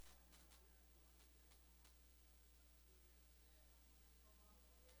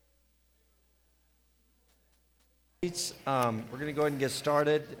We're going to go ahead and get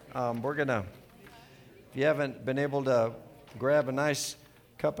started. If you haven't been able to grab a nice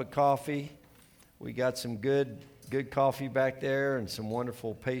cup of coffee, we got some good coffee back there and some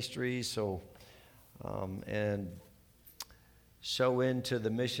wonderful pastries. And so into the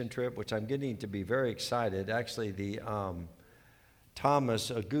mission trip, which I'm getting to be very excited. Actually, the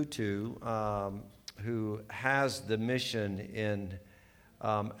Thomas Agutu, who has the mission in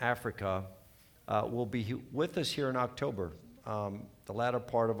Africa, will be with us here in October, the latter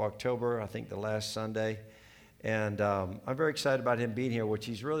part of October, I think the last Sunday. And I'm very excited about him being here, which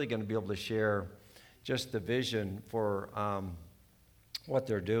he's really going to be able to share just the vision for what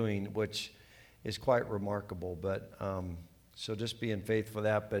they're doing, which is quite remarkable. But so just being faithful for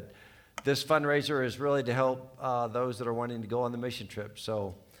that. But this fundraiser is really to help those that are wanting to go on the mission trip.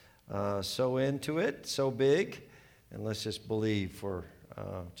 So into it, so big, and let's just believe for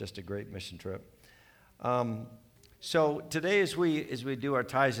just a great mission trip. So today, as we do our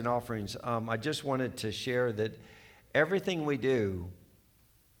tithes and offerings, I just wanted to share that everything we do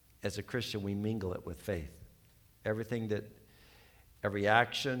as a Christian, we mingle it with faith. Every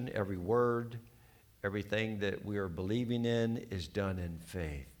action, every word, everything that we are believing in is done in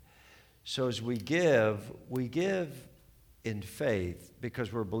faith. So as we give in faith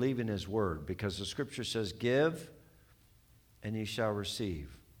because we're believing His word, because the Scripture says, "Give, and you shall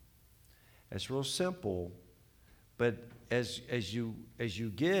receive." It's real simple, but as you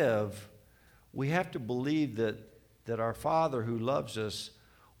give, we have to believe that our Father who loves us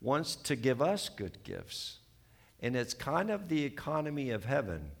wants to give us good gifts. And it's kind of the economy of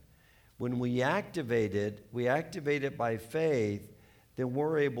heaven. When we activate it by faith, then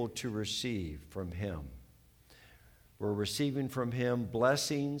we're able to receive from Him. We're receiving from Him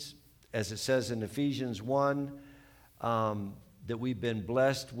blessings, as it says in Ephesians 1, that we've been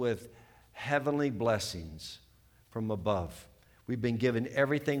blessed with heavenly blessings from above. We've been given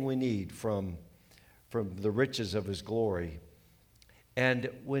everything we need from the riches of His glory. And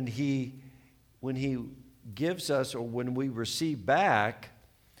when He gives us, or when we receive back,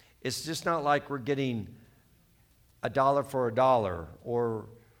 it's just not like we're getting $1 for $1 or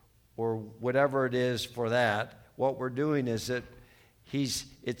whatever it is for that. What we're doing is that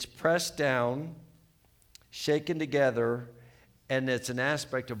it's pressed down, shaken together, and it's an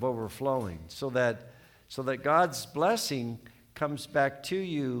aspect of overflowing, so that God's blessing comes back to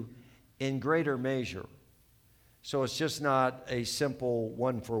you in greater measure. So it's just not a simple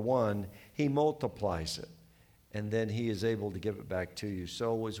one for one. He multiplies it, and then He is able to give it back to you.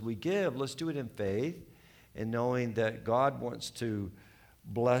 So as we give, let's do it in faith and knowing that God wants to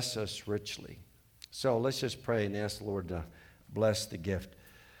bless us richly. So let's just pray and ask the Lord to bless the gift.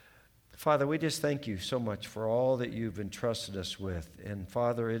 Father, we just thank You so much for all that You've entrusted us with. And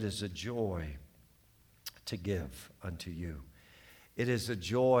Father, it is a joy to give unto You. It is a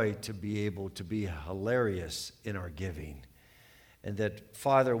joy to be able to be hilarious in our giving. And that,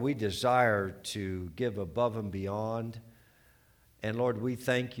 Father, we desire to give above and beyond. And Lord, we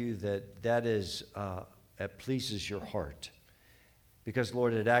thank You that pleases Your heart. Because,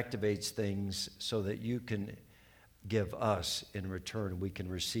 Lord, it activates things so that You can give us in return, we can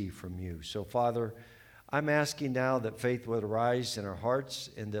receive from You. So, Father, I'm asking now that faith would arise in our hearts,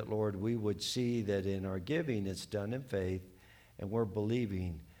 and that, Lord, we would see that in our giving it's done in faith, and we're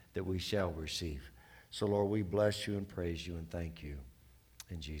believing that we shall receive. So, Lord, we bless You and praise You and thank You.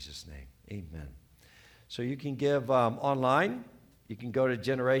 In Jesus' name, amen. So you can give online. You can go to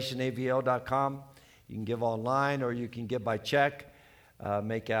generationavl.com. You can give online, or you can give by check.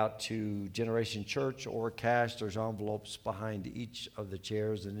 Make out to Generation Church or cash. There's envelopes behind each of the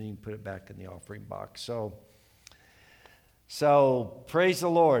chairs, and then you can put it back in the offering box. So praise the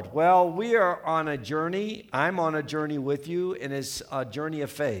Lord. Well, we are on a journey. I'm on a journey with you, and it's a journey of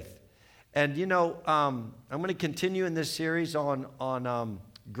faith. And I'm going to continue in this series on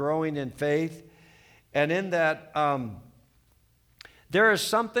growing in faith. And in that, there is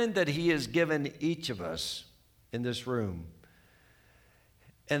something that He has given each of us in this room.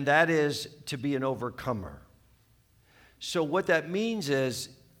 And that is to be an overcomer. So what that means is,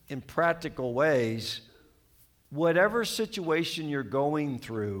 in practical ways, whatever situation you're going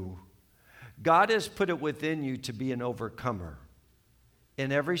through, God has put it within you to be an overcomer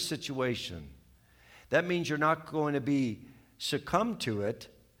in every situation. That means you're not going to be succumb to it.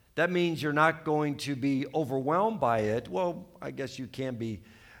 That means you're not going to be overwhelmed by it. Well, I guess you can be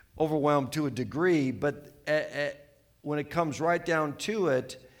overwhelmed to a degree, but when it comes right down to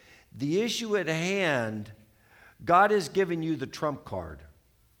it, the issue at hand, God has given you the trump card.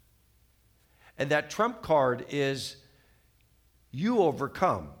 And that trump card is you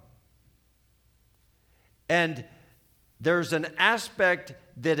overcome. And there's an aspect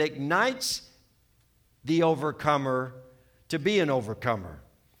that ignites the overcomer to be an overcomer.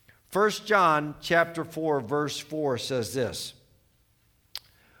 1 John chapter 4, verse 4 says this: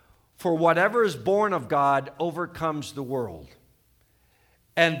 "For whatever is born of God overcomes the world.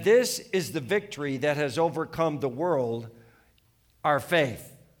 And this is the victory that has overcome the world, our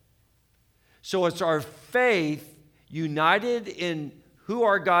faith." So it's our faith united in who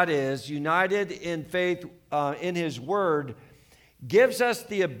our God is, united in faith in His Word, gives us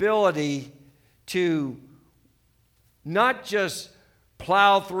the ability to not just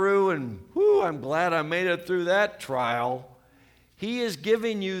plow through and, whoo, I'm glad I made it through that trial. He is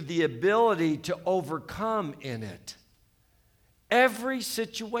giving you the ability to overcome in it. Every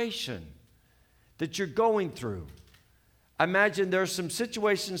situation that you're going through. I imagine there's some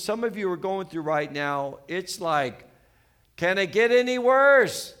situations some of you are going through right now. It's like, can it get any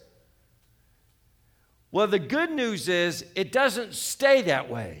worse? Well, the good news is it doesn't stay that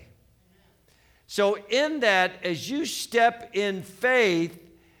way. So in that, as you step in faith,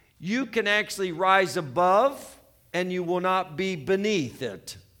 you can actually rise above and you will not be beneath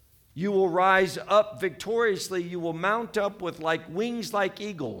it. You will rise up victoriously. You will mount up with like wings like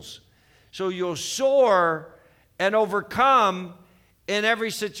eagles. So you'll soar and overcome in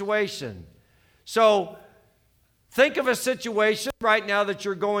every situation. So think of a situation right now that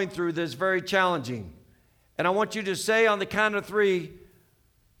you're going through that's very challenging. And I want you to say on the count of 3,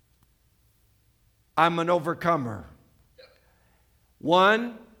 I'm an overcomer.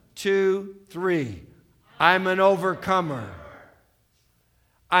 1, 2, 3. I'm an overcomer.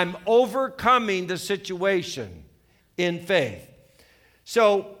 I'm overcoming the situation in faith.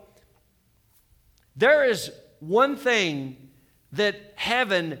 So there is one thing that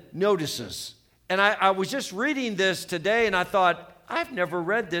heaven notices. And I was just reading this today and I thought, I've never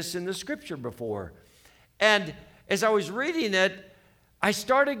read this in the scripture before. And as I was reading it, I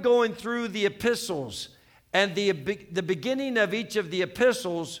started going through the epistles. And the beginning of each of the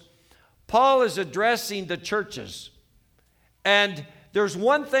epistles, Paul is addressing the churches. And there's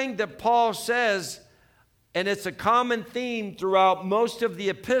one thing that Paul says, and it's a common theme throughout most of the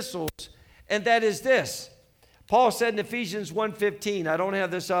epistles, and that is this. Paul said in Ephesians 1:15, I don't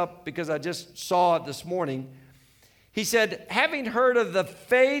have this up because I just saw it this morning. He said, having heard of the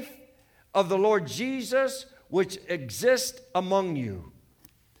faith of the Lord Jesus, which exists among you.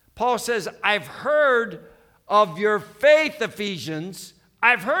 Paul says, I've heard of your faith, Ephesians.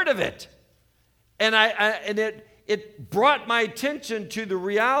 I've heard of it. And it brought my attention to the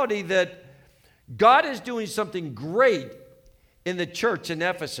reality that God is doing something great in the church in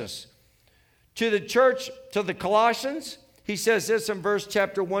Ephesus. To the church, to the Colossians, he says this in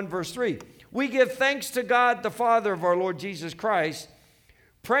chapter 1, verse 3. We give thanks to God, the Father of our Lord Jesus Christ,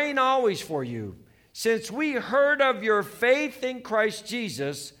 praying always for you, since we heard of your faith in Christ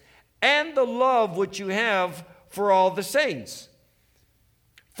Jesus and the love which you have for all the saints.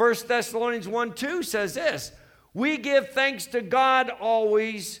 1 Thessalonians 1:2 says this, we give thanks to God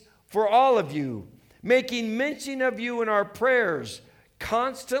always for all of you, making mention of you in our prayers,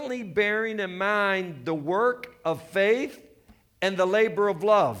 constantly bearing in mind the work of faith and the labor of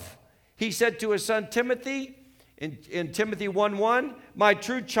love. He said to his son Timothy, in Timothy 1:1, my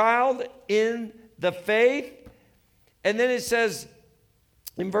true child in the faith. And then it says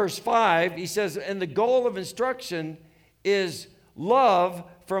in verse 5, he says, and the goal of instruction is love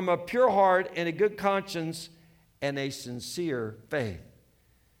from a pure heart and a good conscience and a sincere faith.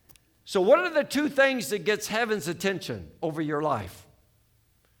 So what are the two things that gets heaven's attention over your life?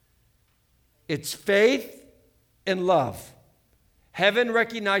 It's faith and love. Heaven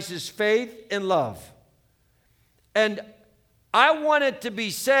recognizes faith and love. And I want it to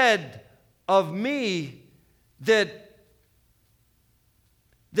be said of me that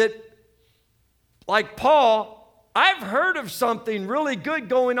like Paul, I've heard of something really good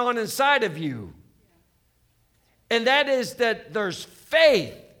going on inside of you. And that is that there's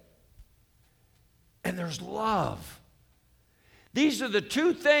faith and there's love. These are the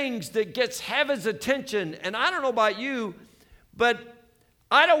two things that gets heaven's attention. And I don't know about you, but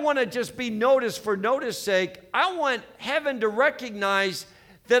I don't want to just be noticed for notice sake. I want heaven to recognize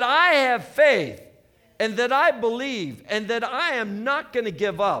that I have faith and that I believe and that I am not going to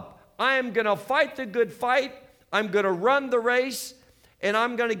give up. I am going to fight the good fight. I'm going to run the race, and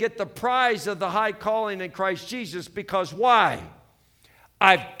I'm going to get the prize of the high calling in Christ Jesus. Because why?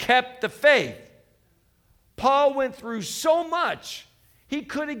 I've kept the faith. Paul went through so much, he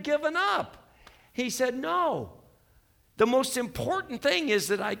could have given up. He said, no. The most important thing is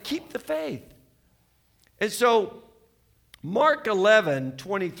that I keep the faith. And so Mark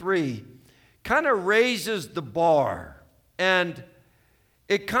 11:23 kind of raises the bar And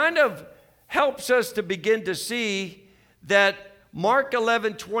it kind of helps us to begin to see that Mark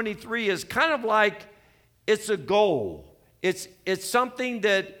 11:23 is kind of like it's a goal. It's something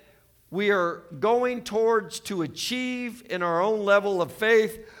that we are going towards to achieve in our own level of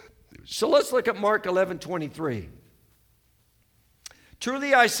faith. So let's look at Mark 11:23.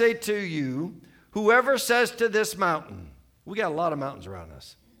 Truly I say to you, whoever says to this mountain, we got a lot of mountains around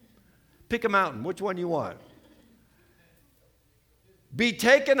us. Pick a mountain. Which one you want? Be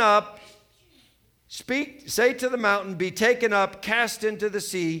taken up. Say to the mountain, be taken up, cast into the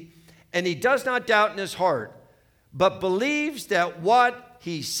sea, and he does not doubt in his heart, but believes that what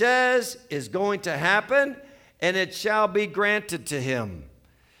he says is going to happen, and it shall be granted to him.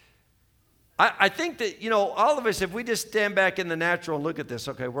 I think that, all of us, if we just stand back in the natural and look at this,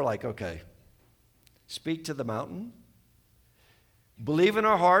 okay, we're like, okay, speak to the mountain. Believe in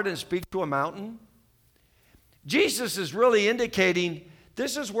our heart and speak to a mountain. Jesus is really indicating,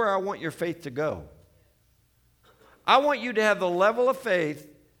 this is where I want your faith to go. I want you to have the level of faith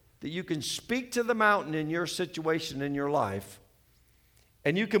that you can speak to the mountain in your situation in your life,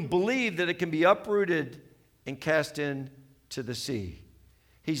 and you can believe that it can be uprooted and cast into the sea.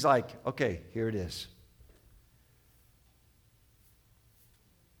 He's like, okay, here it is.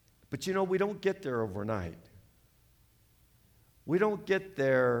 But we don't get there overnight. We don't get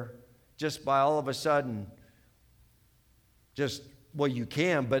there just by all of a sudden, you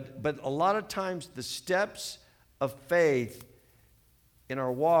can, but a lot of times the steps of faith in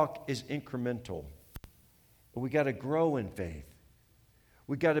our walk is incremental. We got to grow in faith.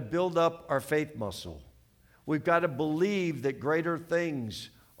 We got to build up our faith muscle. We've got to believe that greater things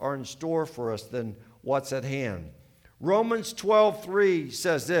are in store for us than what's at hand. Romans 12:3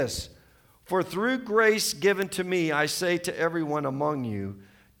 says this, for through grace given to me, I say to everyone among you,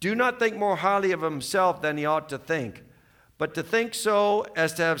 do not think more highly of himself than he ought to think, but to think so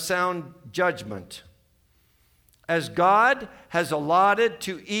as to have sound judgment. As God has allotted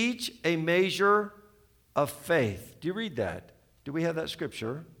to each a measure of faith. Do you read that? Do we have that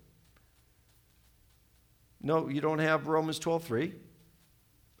scripture? No, you don't have Romans 12:3.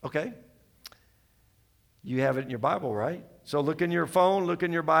 Okay. You have it in your Bible, right? So look in your phone, look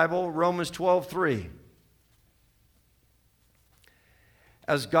in your Bible, Romans 12:3.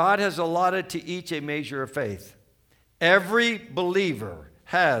 As God has allotted to each a measure of faith. Every believer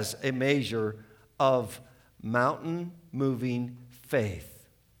has a measure of mountain-moving faith.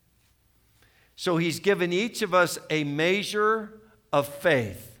 So he's given each of us a measure of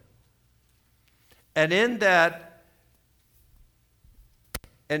faith. And in that,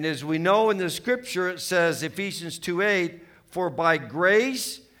 and as we know in the scripture, it says, Ephesians 2:8, for by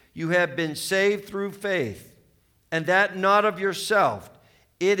grace you have been saved through faith, and that not of yourself.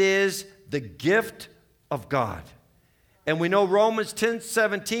 It is the gift of God. And we know Romans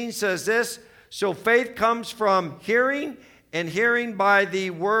 10:17 says this, so faith comes from hearing, and hearing by the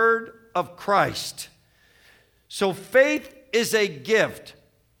word of Christ. So faith is a gift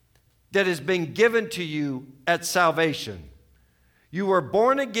that has been given to you at salvation. You were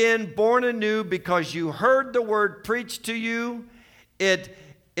born again, born anew because you heard the word preached to you. It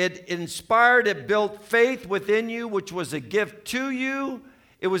inspired, it built faith within you, which was a gift to you.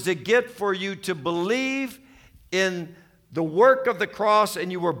 It was a gift for you to believe in the work of the cross,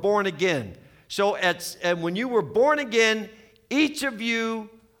 and you were born again. So and when you were born again, each of you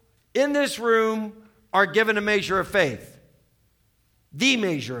in this room are given a measure of faith. The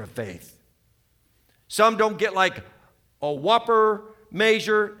measure of faith. Some don't get like a whopper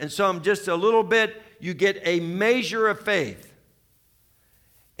measure, and some just a little bit. You get a measure of faith.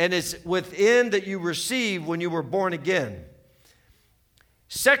 And it's within that you receive when you were born again.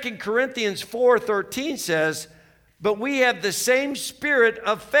 2 Corinthians 4:13 says, but we have the same spirit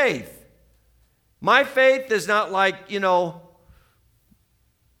of faith. My faith is not like, it's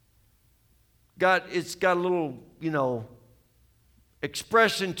got a little,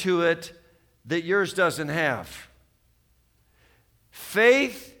 expression to it that yours doesn't have.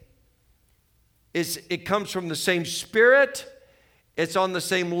 Faith it comes from the same spirit. It's on the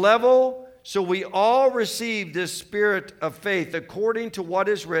same level. So we all receive this spirit of faith according to what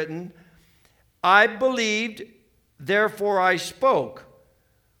is written. I believed, therefore I spoke.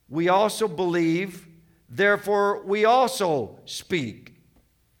 We also believe, therefore we also speak.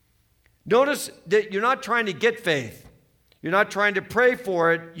 Notice that you're not trying to get faith. You're not trying to pray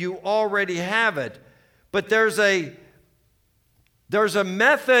for it. You already have it. But there's a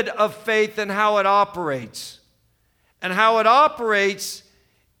method of faith and how it operates. And how it operates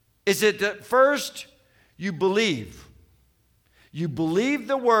is that first you believe. You believe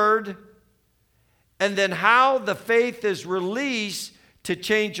the word, And then how the faith is released to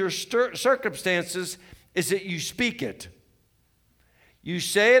change your circumstances is that you speak it. You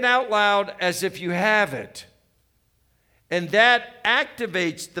say it out loud as if you have it. And that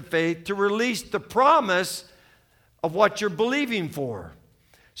activates the faith to release the promise of what you're believing for.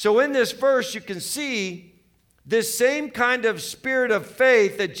 So in this verse, you can see this same kind of spirit of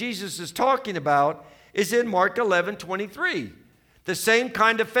faith that Jesus is talking about is in Mark 11:23. The same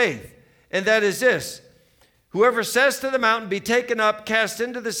kind of faith. And that is this: whoever says to the mountain, be taken up, cast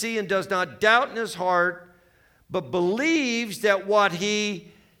into the sea, and does not doubt in his heart, but believes that what he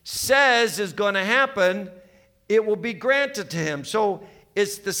says is going to happen, it will be granted to him. So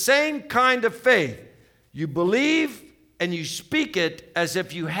it's the same kind of faith. You believe and you speak it as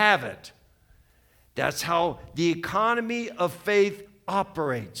if you have it. That's how the economy of faith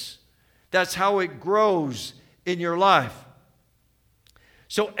operates. That's how it grows in your life.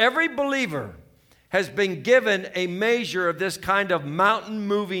 So every believer has been given a measure of this kind of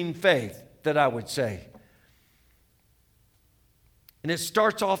mountain-moving faith, that I would say. And it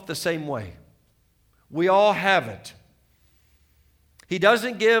starts off the same way. We all have it. He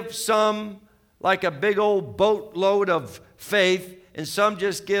doesn't give some like a big old boatload of faith, and some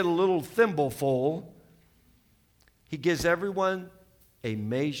just get a little thimbleful. He gives everyone a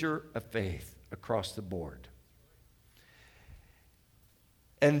measure of faith across the board.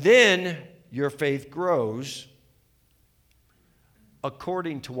 And then your faith grows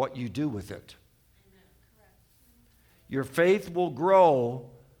according to what you do with it. Your faith will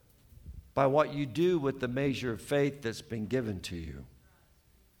grow by what you do with the measure of faith that's been given to you.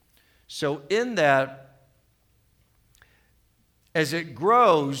 So in that, as it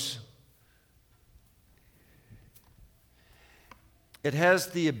grows, it has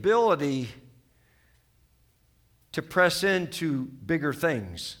the ability to press into bigger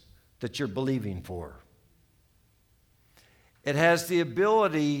things that you're believing for. It has the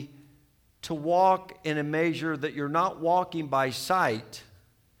ability to walk in a measure that you're not walking by sight.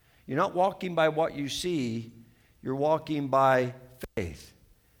 You're not walking by what you see. You're walking by faith.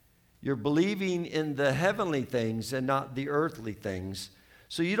 You're believing in the heavenly things and not the earthly things.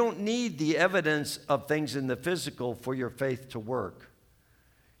 So you don't need the evidence of things in the physical for your faith to work.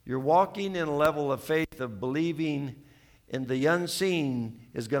 You're walking in a level of faith of believing in the unseen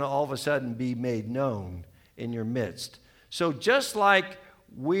is going to all of a sudden be made known in your midst. So just like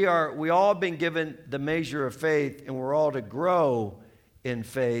we all been given the measure of faith, and we're all to grow in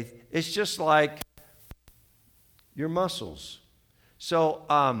faith. It's just like your muscles. So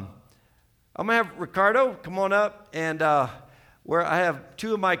I'm going to have Ricardo come on up, and where I have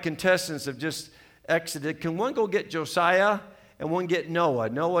two of my contestants have just exited. Can one go get Josiah and one get Noah?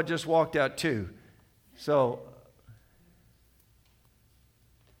 Noah just walked out too. So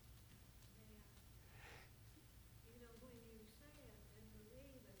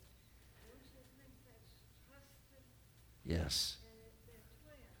yes.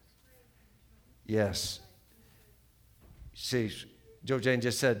 Yes. See, Joe Jane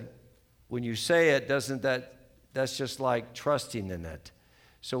just said, when you say it, that's just like trusting in it.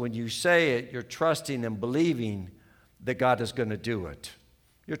 So when you say it, you're trusting and believing that God is going to do it.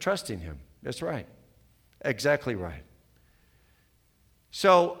 You're trusting Him. That's right. Exactly right.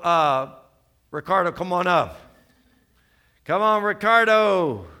 So, Ricardo, come on up. Come on,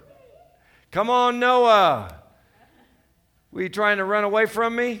 Ricardo. Come on, Noah. Were you trying to run away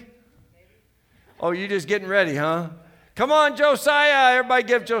from me? Oh, you're just getting ready, huh? Come on, Josiah. Everybody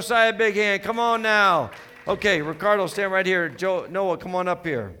give Josiah a big hand. Come on now. Okay, Ricardo, stand right here. Noah, come on up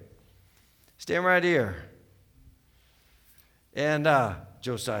here. Stand right here. And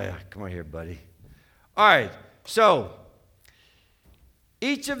Josiah, come on here, buddy. All right, so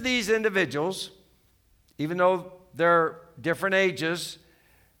each of these individuals, even though they're different ages,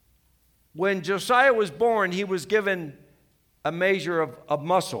 when Josiah was born, he was given a measure of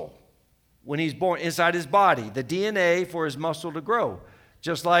muscle when he's born inside his body, the DNA for his muscle to grow.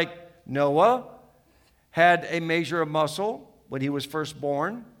 Just like Noah had a measure of muscle when he was first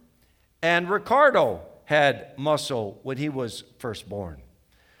born, and Ricardo had muscle when he was first born.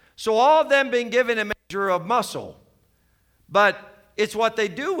 So all of them being given a measure of muscle, but it's what they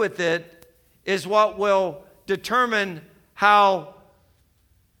do with it is what will determine how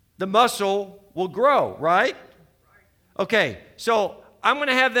the muscle will grow, right? Okay, so I'm going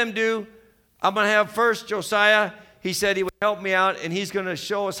to have first Josiah. He said he would help me out, and he's going to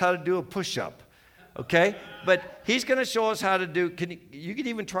show us how to do a push-up, okay? But he's going to show us how to do, you can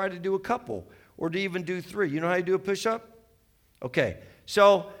even try to do a couple, or to even do 3. You know how you do a push-up? Okay,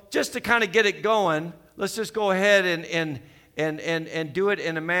 so just to kind of get it going, let's just go ahead and do it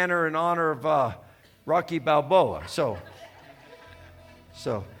in a manner in honor of Rocky Balboa. So,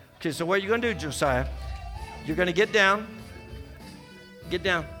 okay, so what you're going to do, Josiah, you're going to get down. Get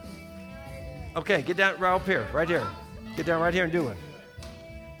down. Okay, get down right up here, right here. Get down right here and do it.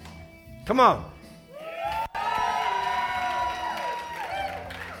 Come on.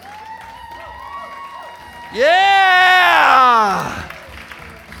 Yeah!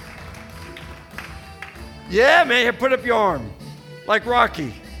 Yeah, man. Here, put up your arm. Like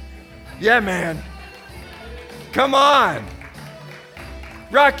Rocky. Yeah, man. Come on.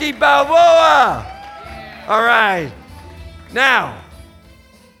 Rocky Balboa. All right. Now,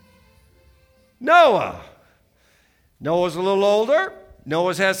 Noah. Noah's a little older.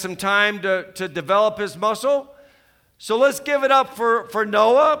 Noah's had some time to develop his muscle. So let's give it up for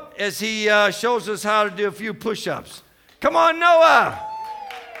Noah as he shows us how to do a few push-ups. Come on, Noah.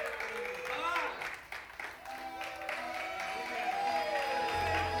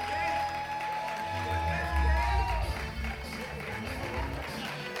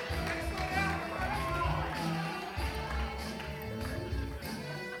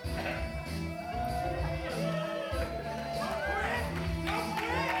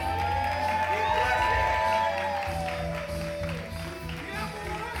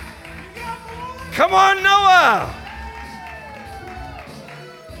 Come on, Noah.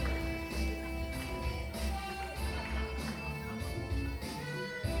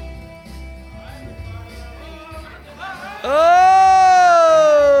 Oh!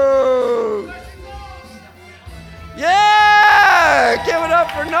 Yeah! Give it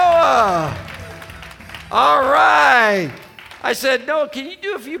up for Noah. All right. I said, Noah, can you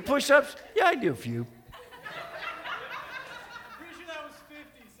do a few push-ups? Yeah, I do a few.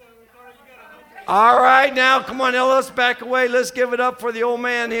 All right, now, come on, let's back away. Let's give it up for the old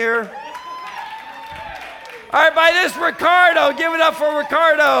man here. All right, by this, Ricardo. Give it up for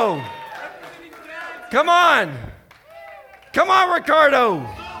Ricardo. Come on. Come on, Ricardo.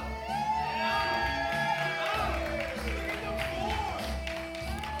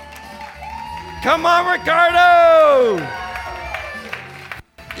 Come on, Ricardo.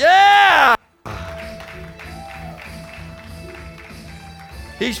 Yeah.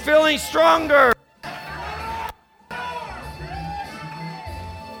 He's feeling stronger.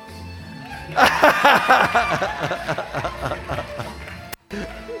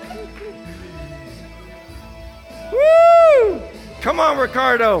 Woo! Come on,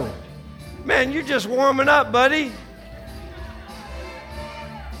 Ricardo. Man, you're just warming up, buddy.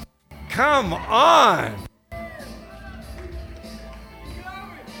 Come on.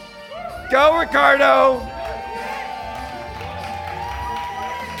 Go, Ricardo.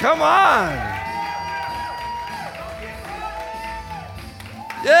 Come on.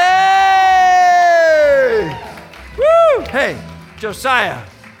 Yay! Woo! Hey, Josiah,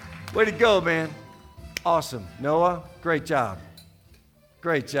 way to go, man. Awesome. Noah, great job.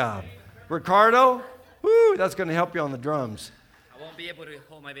 Great job. Ricardo, woo, that's going to help you on the drums. I won't be able to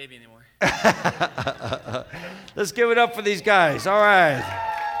hold my baby anymore. Let's give it up for these guys. All right.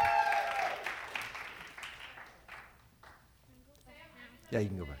 Yeah, you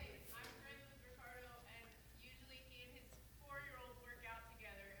can go back. I'm friends with Ricardo, and usually he and his 4-year-old work out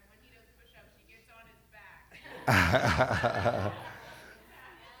together, and when he does push-ups, he gets on his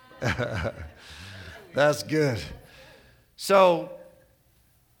back. That's good. So,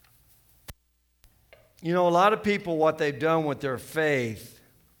 you know, a lot of people, what they've done with their faith,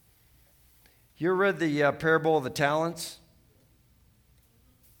 you read the parable of the talents?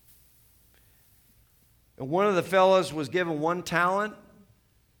 And one of the fellows was given 1 talent.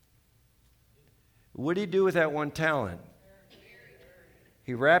 What did he do with that 1 talent?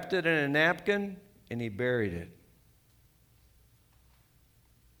 He wrapped it in a napkin and he buried it.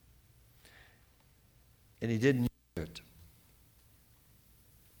 And he didn't use it.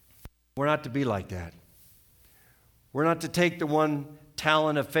 We're not to be like that. We're not to take the 1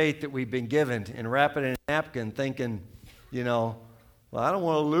 talent of faith that we've been given and wrap it in a napkin thinking, you know, well, I don't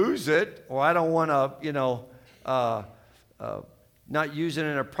want to lose it, or I don't want to, you know, not use it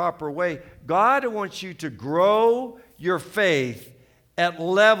in a proper way. God wants you to grow your faith at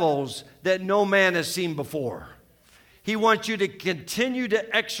levels that no man has seen before. He wants you to continue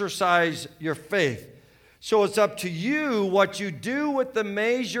to exercise your faith. So it's up to you what you do with the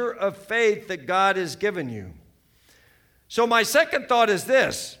measure of faith that God has given you. So my second thought is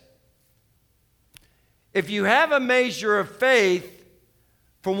this. If you have a measure of faith,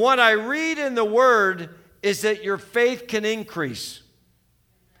 from what I read in the Word, is that your faith can increase.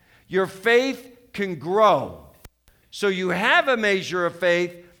 Your faith can grow. So you have a measure of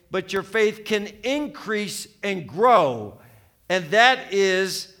faith, but your faith can increase and grow. And that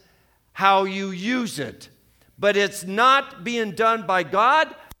is how you use it. But it's not being done by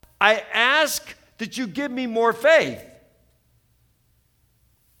God. I ask that you give me more faith.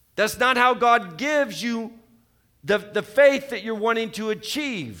 That's not how God gives you the faith that you're wanting to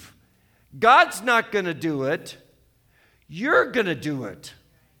achieve. God's not going to do it. You're going to do it.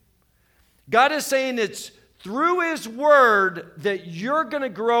 God is saying it's through His Word that you're going to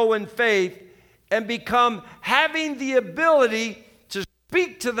grow in faith and become having the ability to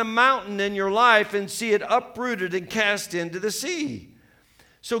speak to the mountain in your life and see it uprooted and cast into the sea.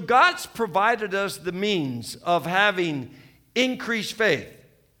 So God's provided us the means of having increased faith.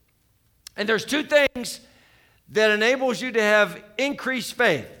 And there's two things that enables you to have increased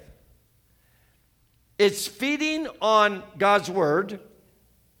faith. It's feeding on God's Word,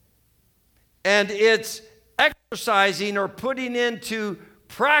 and it's exercising or putting into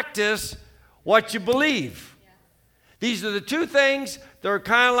practice what you believe. Yeah. These are the two things that are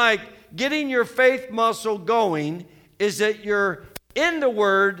kind of like getting your faith muscle going, is that you're in the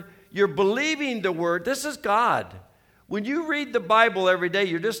Word, you're believing the Word. This is God. When you read the Bible every day,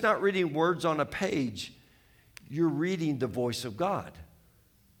 you're just not reading words on a page. You're reading the voice of God.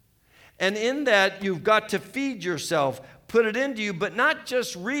 And in that, you've got to feed yourself, put it into you, but not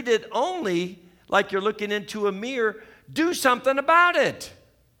just read it only like you're looking into a mirror. Do something about it.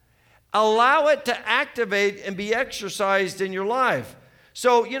 Allow it to activate and be exercised in your life.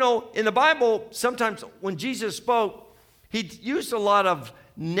 So, in the Bible, sometimes when Jesus spoke, He used a lot of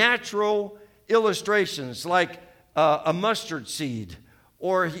natural illustrations, like a mustard seed,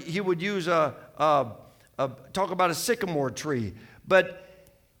 or he would use talk about a sycamore tree. But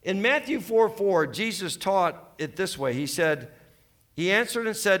in Matthew 4:4, Jesus taught it this way. He answered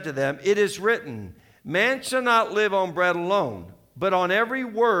and said to them, "It is written, man shall not live on bread alone, but on every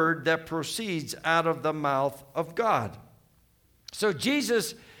word that proceeds out of the mouth of God." So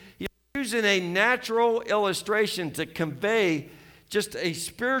Jesus, he's using a natural illustration to convey just a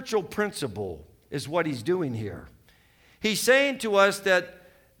spiritual principle is what he's doing here. He's saying to us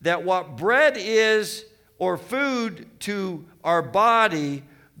that what bread is, or food to our body,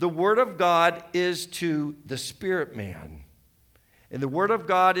 the Word of God is to the spirit man. And the Word of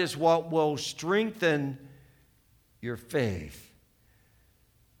God is what will strengthen your faith.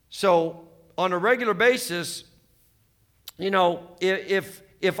 So on a regular basis,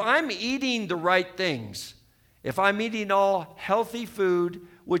 if I'm eating the right things, if I'm eating all healthy food,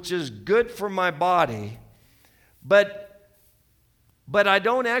 which is good for my body, but I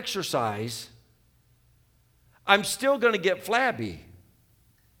don't exercise, I'm still going to get flabby.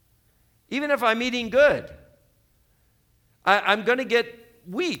 Even if I'm eating good, I'm going to get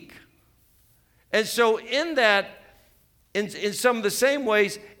weak. And so in that, in some of the same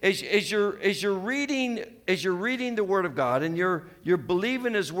ways, as you're reading the Word of God and you're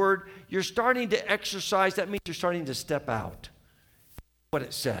believing His Word, you're starting to exercise. That means you're starting to step out. What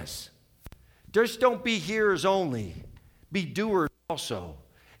it says. Just don't be hearers only. Be doers also.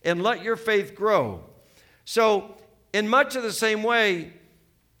 And let your faith grow. So, in much of the same way,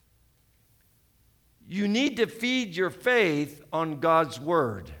 you need to feed your faith on God's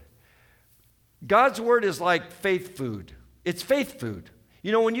Word. God's Word is like faith food. It's faith food.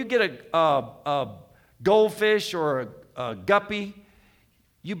 When you get a goldfish or a guppy,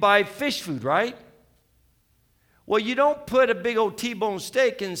 you buy fish food, right? Well, you don't put a big old T-bone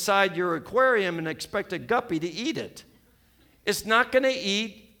steak inside your aquarium and expect a guppy to eat it. It's not going to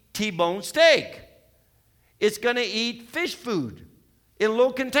eat T-bone steak. It's going to eat fish food in a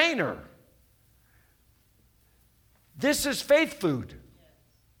little container. This is faith food.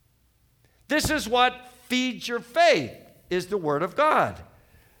 This is what feeds your faith, is the Word of God.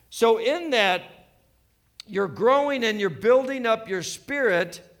 So in that, you're growing and you're building up your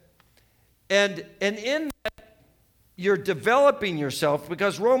spirit, and in that, you're developing yourself,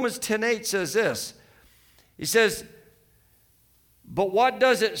 because Romans 10:8 says this. He says, but what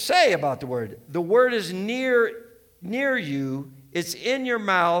does it say about the Word? The Word is near you, it's in your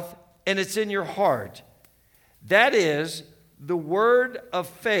mouth, and it's in your heart. That is the word of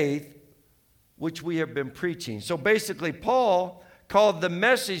faith which we have been preaching. So basically, Paul called the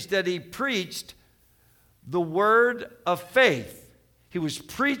message that he preached the word of faith. He was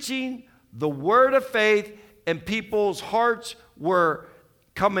preaching the word of faith, and people's hearts were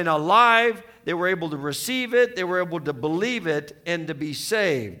coming alive. They were able to receive it. They were able to believe it and to be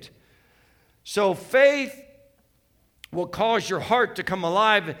saved. So faith will cause your heart to come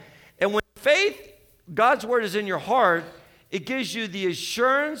alive. And when faith, God's word, is in your heart, it gives you the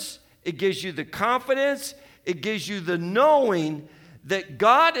assurance, it gives you the confidence, it gives you the knowing that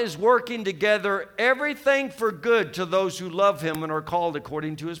God is working together everything for good to those who love him and are called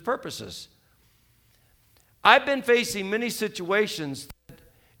according to his purposes. I've been facing many situations that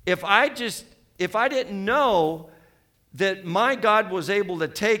if I didn't know that my God was able to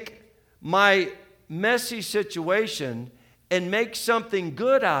take my messy situation and make something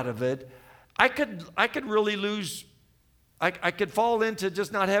good out of it, I could really lose. I could fall into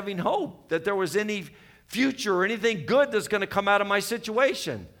just not having hope that there was any future or anything good that's going to come out of my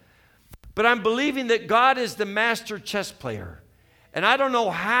situation. But I'm believing that God is the master chess player. And I don't know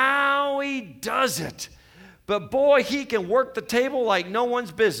how he does it. But boy, he can work the table like no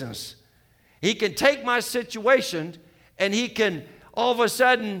one's business. He can take my situation and he can all of a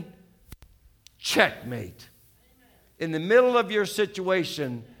sudden checkmate. In the middle of your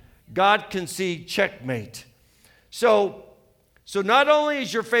situation, God can see checkmate. So not only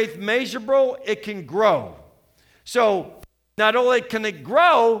is your faith measurable, it can grow. So not only can it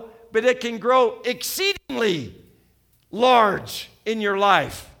grow, but it can grow exceedingly large in your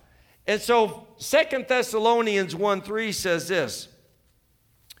life. And so 2 Thessalonians 1:3 says this: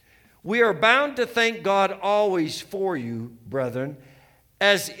 we are bound to thank God always for you, brethren,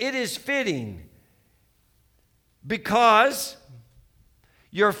 as it is fitting, because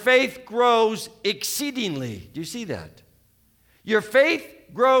your faith grows exceedingly. Do you see that? Your faith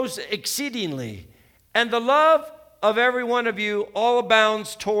grows exceedingly, and the love of every one of you all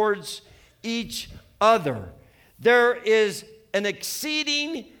abounds towards each other. There is an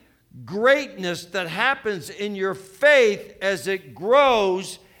exceeding greatness that happens in your faith as it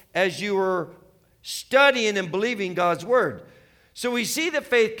grows as you are studying and believing God's word. So we see that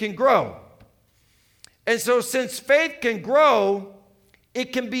faith can grow. And so since faith can grow,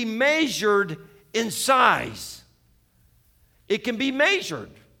 it can be measured in size. It can be measured.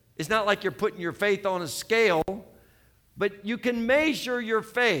 It's not like you're putting your faith on a scale, but you can measure your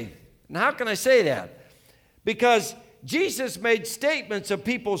faith. And how can I say that? Because Jesus made statements of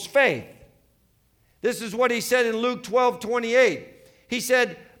people's faith. This is what he said in Luke 12:28. He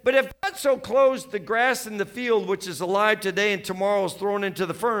said, but if God so clothes the grass in the field, which is alive today and tomorrow is thrown into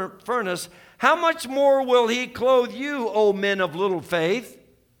the furnace, how much more will he clothe you, O men of little faith?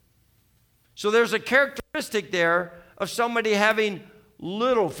 So there's a characteristic there of somebody having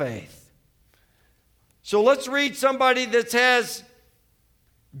little faith. So let's read somebody that has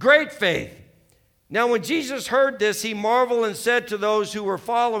great faith. Now when Jesus heard this, he marveled and said to those who were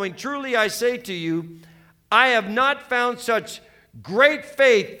following, truly I say to you, I have not found such great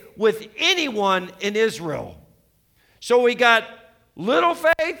faith with anyone in Israel. So we got little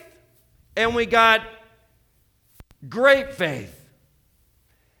faith and we got great faith.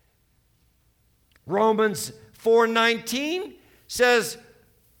 Romans 4:19 says,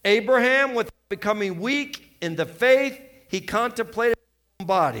 Abraham, without becoming weak in the faith, he contemplated his own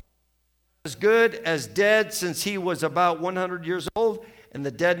body, as good as dead, since he was about 100 years old, and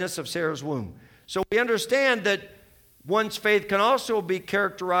the deadness of Sarah's womb. So we understand that one's faith can also be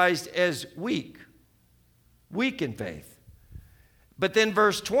characterized as weak in faith. But then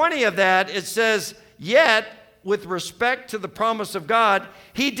verse 20 of that, it says, yet with respect to the promise of God,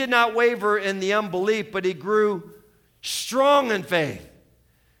 he did not waver in the unbelief, but he grew strong in faith.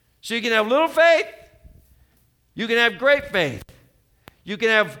 So you can have little faith, you can have great faith, you can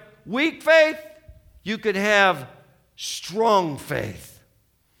have weak faith, you can have strong faith.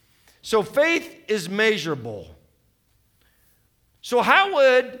 So faith is measurable. So how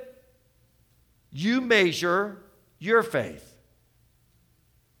would you measure your faith?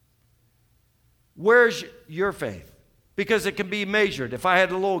 Where's your faith? Because it can be measured. If I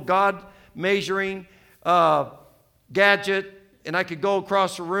had a little God measuring gadget and I could go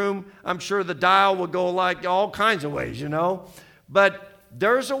across the room, I'm sure the dial would go like all kinds of ways, you know. But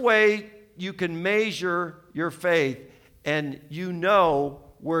there's a way you can measure your faith and you know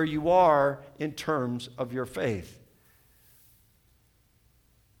where you are in terms of your faith.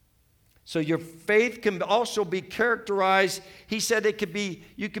 So your faith can also be characterized, he said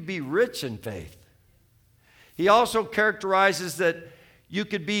you could be rich in faith. He also characterizes that you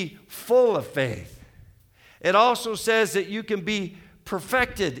could be full of faith. It also says that you can be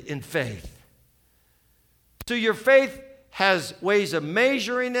perfected in faith. So your faith has ways of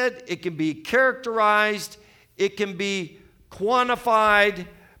measuring it. It can be characterized. It can be quantified.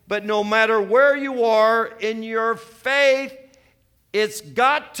 But no matter where you are in your faith, it's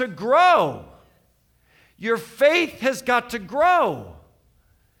got to grow. Your faith has got to grow.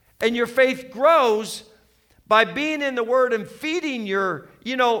 And your faith grows by being in the Word and feeding your,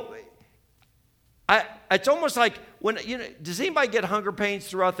 it's almost like when, does anybody get hunger pains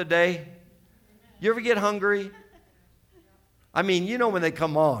throughout the day? You ever get hungry? I mean, you know when they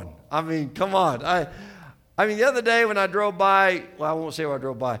come on. I mean, come on. I mean, the other day when I drove by, well, I won't say where I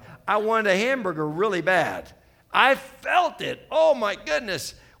drove by, I wanted a hamburger really bad. I felt it. Oh, my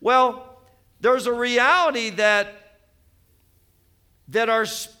goodness. Well, there's a reality that our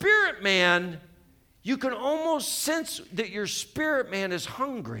spirit man, you can almost sense that your spirit man is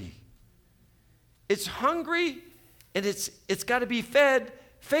hungry. It's hungry, and it's got to be fed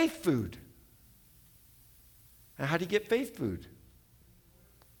faith food. And how do you get faith food?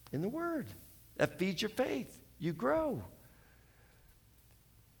 In the Word. That feeds your faith. You grow.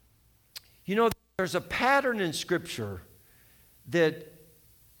 You know, there's a pattern in Scripture that,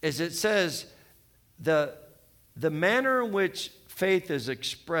 as it says, the manner in which faith is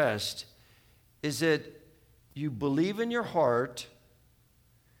expressed is that you believe in your heart,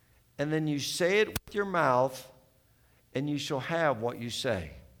 and then you say it with your mouth, and you shall have what you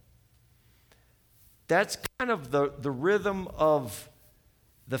say. That's kind of the rhythm of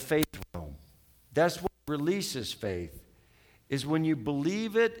the faith realm. That's what releases faith, is when you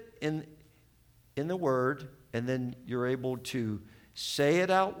believe it in the Word, and then you're able to say it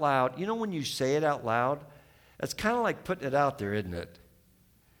out loud. You know, when you say it out loud, that's kind of like putting it out there, isn't it?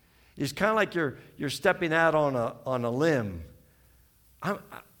 It's kind of like you're stepping out on a limb.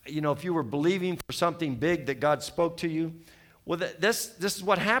 You know, if you were believing for something big that God spoke to you, well, this is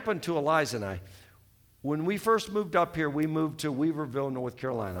what happened to Eliza and I. When we first moved up here, we moved to Weaverville, North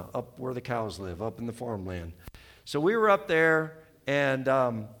Carolina, up where the cows live, up in the farmland. So we were up there, and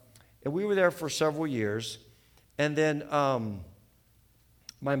we were there for several years. And then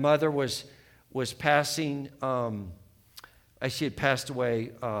my mother was passing. She had passed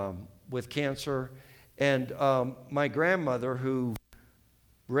away with cancer, and my grandmother, who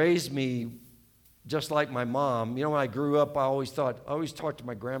raised me just like my mom. You know, when I grew up, I always talked to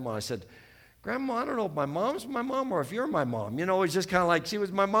my grandma. I said, Grandma, I don't know if my mom's my mom or if you're my mom. You know, it's just kind of like she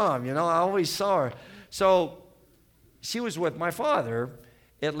was my mom. You know, I always saw her. So she was with my father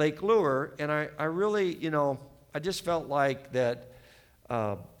at Lake Lure, and I really, you know, I just felt like that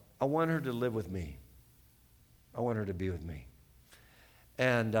I want her to live with me. I want her to be with me.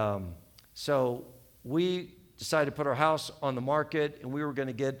 And so we decided to put our house on the market, and we were going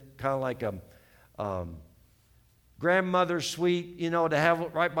to get kind of like a grandmother's suite, you know, to have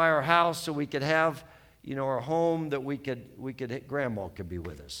it right by our house so we could have, you know, our home that grandma could be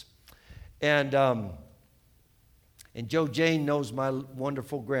with us. And Joe Jane knows my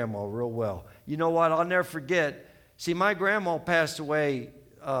wonderful grandma real well. You know what? I'll never forget. See, my grandma passed away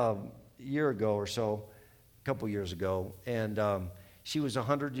a year ago or so, a couple years ago, and she was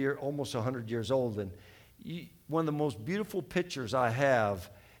almost 100 years old. And one of the most beautiful pictures I have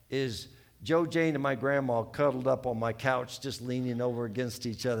is Joe Jane and my grandma cuddled up on my couch, just leaning over against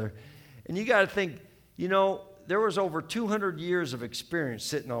each other. And you got to think, you know, there was over 200 years of experience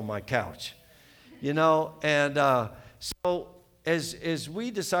sitting on my couch, you know. And so as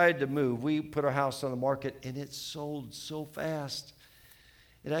we decided to move, we put our house on the market, and it sold so fast.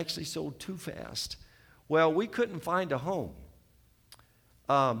 It actually sold too fast. Well, we couldn't find a home.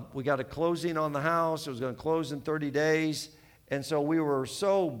 We got a closing on the house. It was going to close in 30 days. And so we were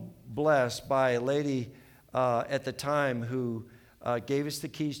so blessed by a lady at the time who gave us the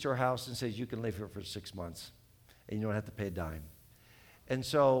keys to our house and says, you can live here for 6 months, and you don't have to pay a dime. And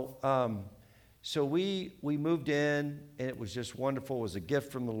so we moved in, and it was just wonderful. It was a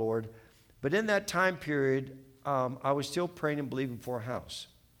gift from the Lord. But in that time period, I was still praying and believing for a house.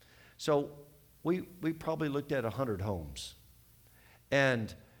 So we probably looked at 100 homes.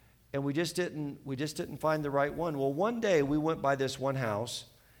 And we just didn't find the right one. Well, one day we went by this one house,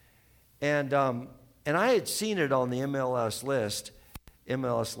 and I had seen it on the MLS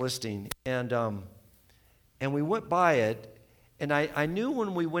listing, and we went by it, and I knew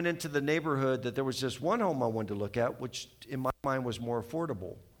when we went into the neighborhood that there was just one home I wanted to look at, which in my mind was more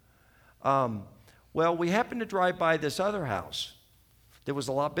affordable. Well, we happened to drive by this other house that was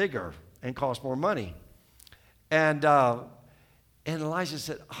a lot bigger and cost more money, and Elijah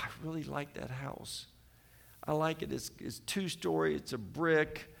said, oh, I really like that house. I like it. It's 2-story. It's a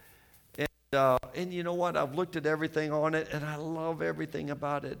brick. And you know what? I've looked at everything on it, and I love everything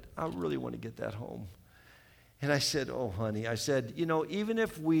about it. I really want to get that home. And I said, oh, honey, I said, you know, even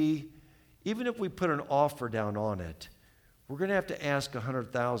if we put an offer down on it, we're going to have to ask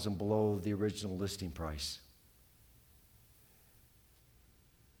 $100,000 below the original listing price.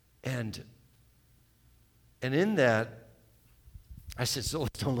 And in that, I said, so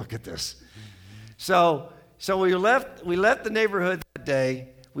let's don't look at this. So we left the neighborhood that day.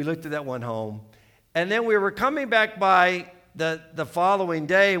 We looked at that one home. And then we were coming back by the following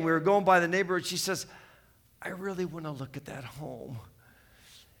day, and we were going by the neighborhood. She says, I really want to look at that home.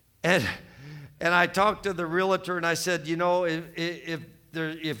 And I talked to the realtor and I said, you know,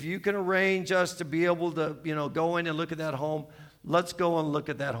 if you can arrange us to be able to, you know, go in and look at that home, let's go and look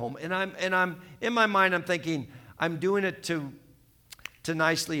at that home. And I'm in my mind, I'm thinking, I'm doing it to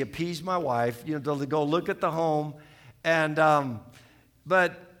nicely appease my wife, you know, to go look at the home. And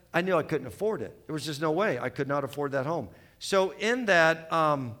but I knew I couldn't afford it. There was just no way I could not afford that home. So in that,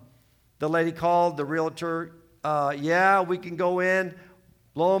 the lady called the realtor. Yeah, we can go in.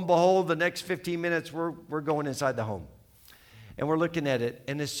 Lo and behold, the next 15 minutes, we're going inside the home. And we're looking at it.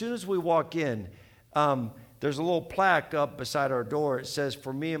 And as soon as we walk in, there's a little plaque up beside our door. It says,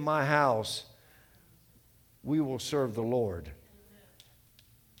 "For me and my house, we will serve the Lord."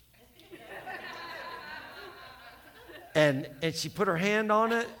 And she put her hand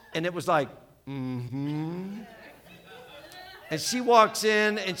on it, and it was like, mm-hmm. And she walks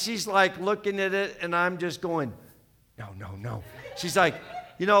in, and she's like looking at it, and I'm just going, no. She's like,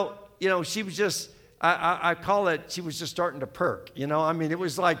 you know, she was just, I call it, she was just starting to perk, you know. I mean, it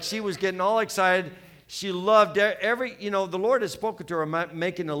was like she was getting all excited. She loved every, you know, the Lord had spoken to her,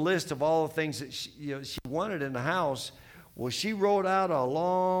 making a list of all the things that she wanted in the house. Well, she wrote out a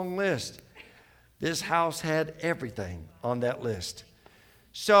long list. This house had everything on that list.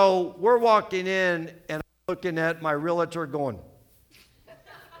 So we're walking in, and I'm looking at my realtor going.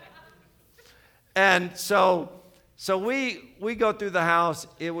 And so we go through the house.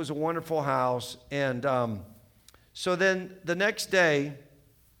 It was a wonderful house. And so then the next day,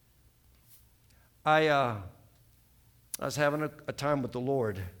 I was having a time with the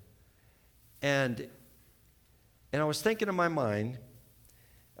Lord. And I was thinking in my mind,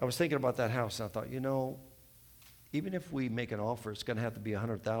 I was thinking about that house, and I thought, you know, even if we make an offer, it's going to have to be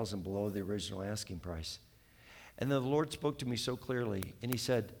 $100,000 below the original asking price. And then the Lord spoke to me so clearly, and He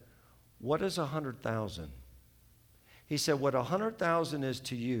said, "What is 100,000?" He said, "What 100,000 is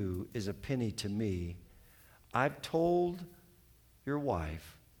to you is a penny to me. I've told your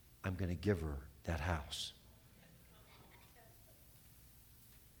wife I'm going to give her that house."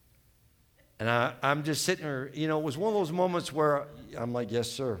 And I'm just sitting there, you know, it was one of those moments where I'm like, yes,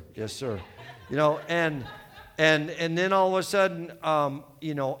 sir. You know, and then all of a sudden,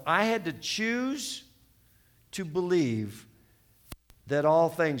 you know, I had to choose to believe that all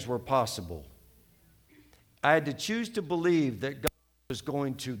things were possible. I had to choose to believe that God was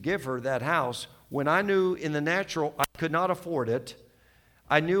going to give her that house when I knew in the natural I could not afford it.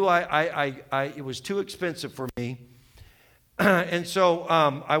 I knew it was too expensive for me. And so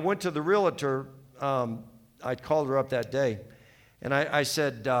I went to the realtor. I called her up that day, and I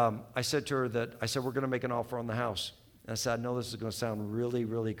said to her that we're going to make an offer on the house. And I said, I know this is going to sound really,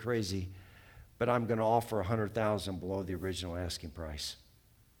 really crazy, but I'm going to offer $100,000 below the original asking price.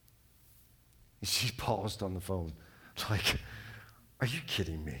 And she paused on the phone, like, are you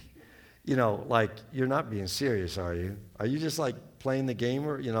kidding me? You know, like, you're not being serious, are you? Are you just like playing the game,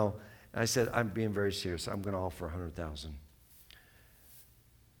 or you know? And I said, I'm being very serious. I'm going to offer $100,000.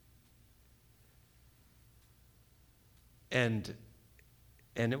 And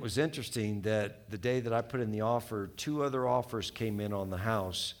it was interesting that the day that I put in the offer, 2 other offers came in on the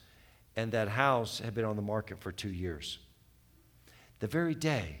house, and that house had been on the market for 2 years. The very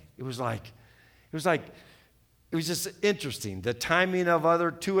day, it was just interesting. The timing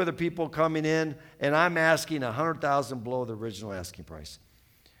of 2 other people coming in, and I'm asking $100,000 below the original asking price.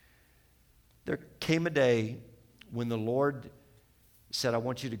 There came a day when the Lord said, I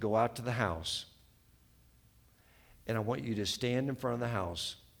want you to go out to the house, and I want you to stand in front of the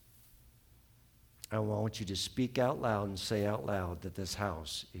house. I want you to speak out loud and say out loud that this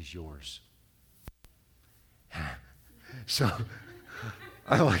house is yours. So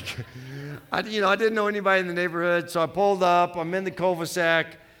I didn't know anybody in the neighborhood, so I pulled up. I'm in the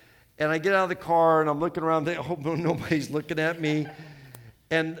cul-de-sac, and I get out of the car, and I'm looking around. I hope nobody's looking at me.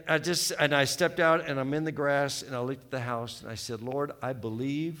 And I stepped out, and I'm in the grass, and I looked at the house, and I said, Lord, I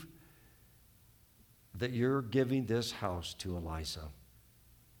believe that you're giving this house to Eliza.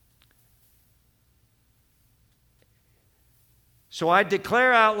 So I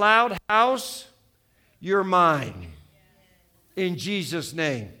declare out loud, house, you're mine. In Jesus'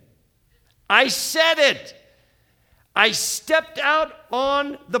 name. I said it. I stepped out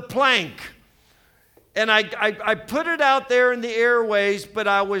on the plank. And I put it out there in the airways, but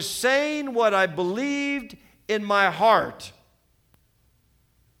I was saying what I believed in my heart.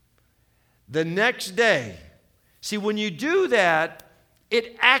 The next day, see, when you do that,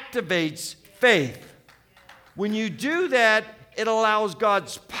 it activates faith. When you do that, it allows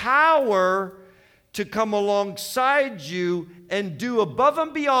God's power to come alongside you and do above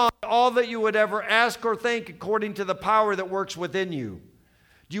and beyond all that you would ever ask or think according to the power that works within you.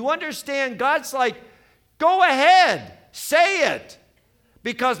 Do you understand? God's like, go ahead, say it,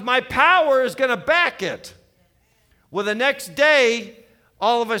 because my power is going to back it. Well, the next day,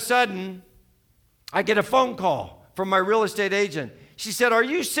 all of a sudden, I get a phone call from my real estate agent. She said, are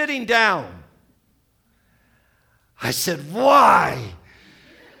you sitting down? I said, why?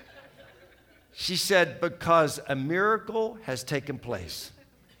 She said, because a miracle has taken place.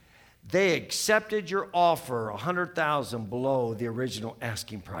 They accepted your offer $100,000 below the original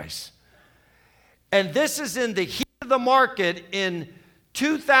asking price. And this is in the heat of the market in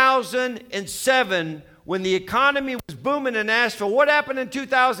 2007 when the economy was booming in Nashville. What happened in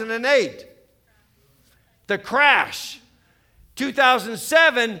 2008? The crash.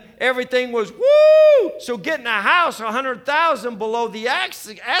 2007, everything was woo! So getting a house $100,000 below the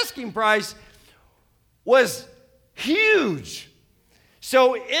asking price was huge.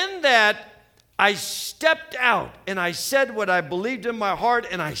 So in that, I stepped out and I said what I believed in my heart,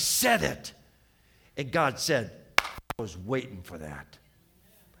 and I said it. And God said, I was waiting for that.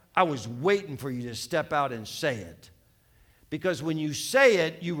 I was waiting for you to step out and say it. Because when you say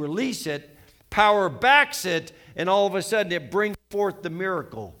it, you release it, power backs it, and all of a sudden it brings forth the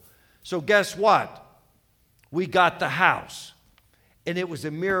miracle. So guess what? We got the house, and it was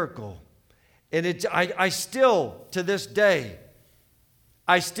a miracle. And I still, to this day,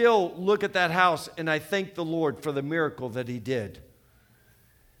 I still look at that house and I thank the Lord for the miracle that He did.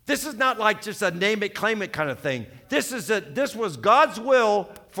 This is not like just a name it, claim it kind of thing. This was God's will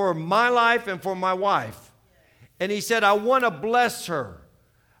for my life and for my wife. And He said, I want to bless her.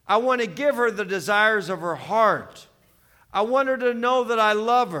 I want to give her the desires of her heart. I want her to know that I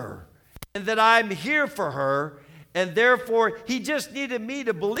love her and that I'm here for her. And therefore, He just needed me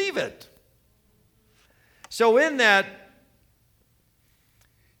to believe it. So in that,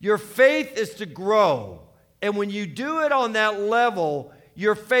 your faith is to grow. And when you do it on that level,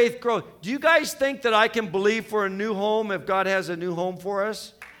 your faith grows. Do you guys think that I can believe for a new home if God has a new home for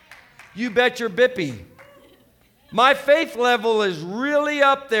us? You bet your bippy. My faith level is really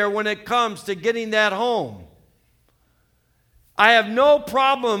up there when it comes to getting that home. I have no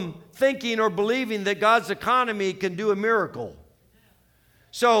problem thinking or believing that God's economy can do a miracle.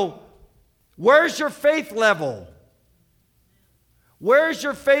 So, where's your faith level? Where's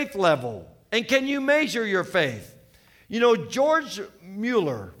your faith level? And can you measure your faith? You know, George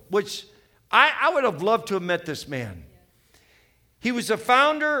Mueller, which I would have loved to have met this man. He was a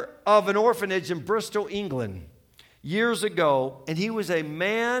founder of an orphanage in Bristol, England, years ago, and he was a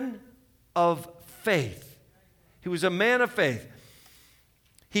man of faith. He was a man of faith.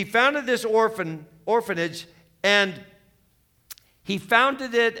 He founded this orphanage, and he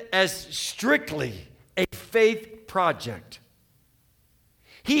founded it as strictly a faith project.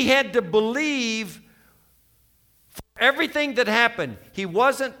 He had to believe for everything that happened. He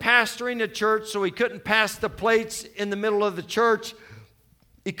wasn't pastoring a church, so he couldn't pass the plates in the middle of the church.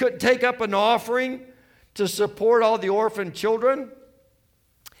 He couldn't take up an offering to support all the orphan children.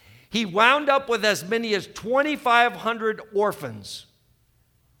 He wound up with as many as 2,500 orphans.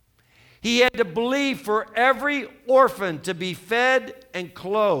 He had to believe for every orphan to be fed and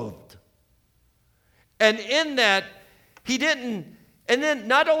clothed. And in that, he didn't, and then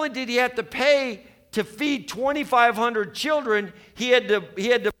not only did he have to pay to feed 2,500 children, he had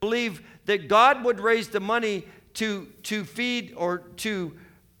to believe that God would raise the money to feed or to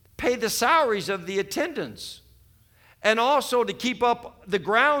pay the salaries of the attendants, and also to keep up the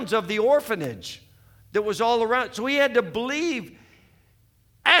grounds of the orphanage that was all around. So he had to believe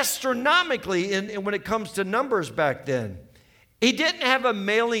astronomically in when it comes to numbers back then. He didn't have a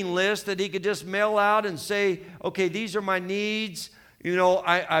mailing list that he could just mail out and say, okay, these are my needs. You know,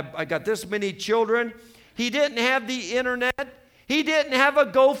 I got this many children. He didn't have the internet. He didn't have a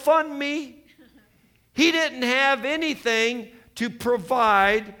GoFundMe. He didn't have anything to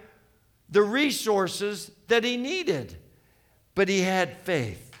provide the resources that he needed. But he had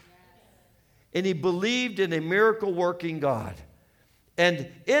faith. And he believed in a miracle-working God. And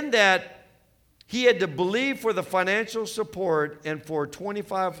in that, he had to believe for the financial support and for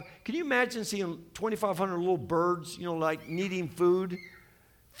 25. Can you imagine seeing 2,500 little birds, you know, like needing food?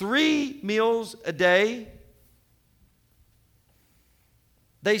 3 meals a day.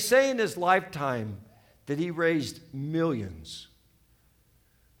 They say in his lifetime that he raised millions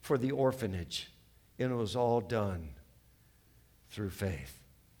for the orphanage, and it was all done through faith.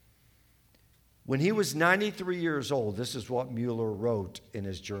 When he was 93 years old, this is what Mueller wrote in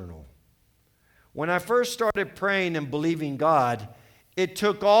his journal. When I first started praying and believing God, it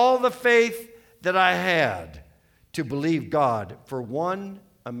took all the faith that I had to believe God for $1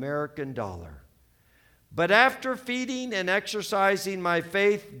 American. But after feeding and exercising my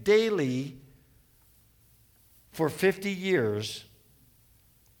faith daily for 50 years,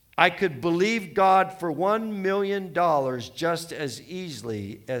 I could believe God for $1 million just as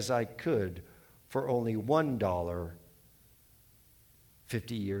easily as I could for only $1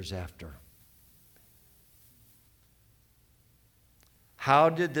 50 years after. How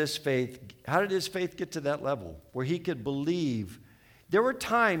did his faith get to that level where he could believe? There were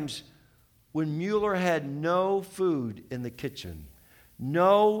times when Mueller had no food in the kitchen,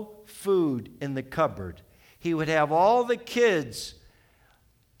 no food in the cupboard. He would have all the kids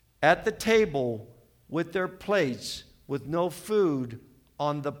at the table with their plates, with no food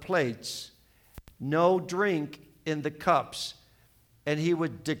on the plates, no drink in the cups. And he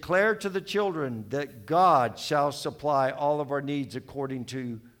would declare to the children that God shall supply all of our needs according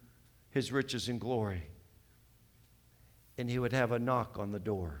to his riches and glory. And he would have a knock on the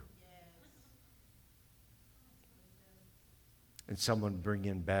door. And someone would bring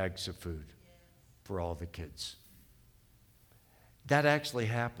in bags of food for all the kids. That actually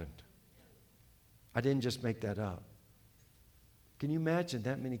happened. I didn't just make that up. Can you imagine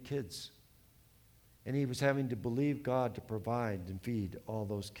that many kids? And he was having to believe God to provide and feed all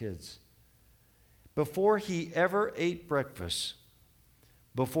those kids. Before he ever ate breakfast,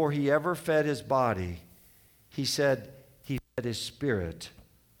 before he ever fed his body, he said he fed his spirit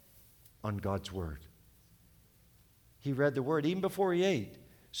on God's word. He read the word even before he ate.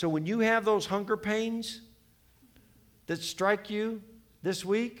 So when you have those hunger pains that strike you this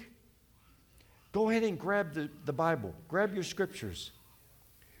week, go ahead and grab the Bible. Grab your scriptures.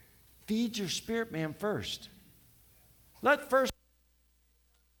 Feed your spirit man first.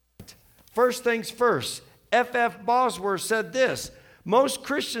 First things first. F.F. Bosworth said this: most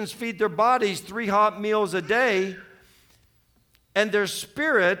Christians feed their bodies 3 hot meals a day and their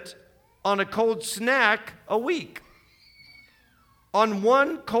spirit on a cold snack a week. On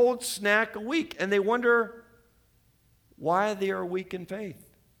one cold snack a week. And they wonder why they are weak in faith.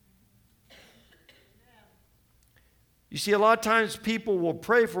 You see, a lot of times people will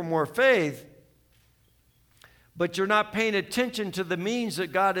pray for more faith, but you're not paying attention to the means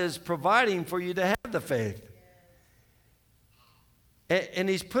that God is providing for you to have the faith. And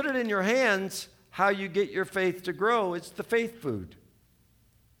he's put it in your hands how you get your faith to grow. It's the faith food.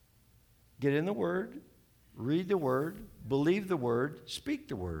 Get in the Word, read the Word, believe the Word, speak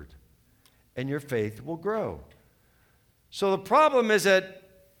the Word, and your faith will grow. So the problem is that,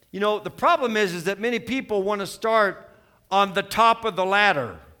 is that many people want to start on the top of the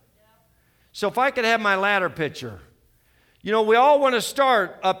ladder. So if I could have my ladder picture. We all want to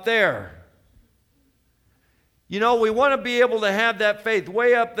start up there. We want to be able to have that faith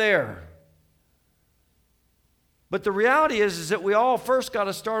way up there. But the reality is that we all first got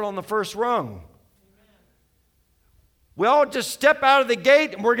to start on the first rung. We all just step out of the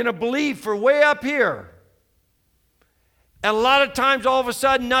gate and we're going to believe for way up here. And a lot of times all of a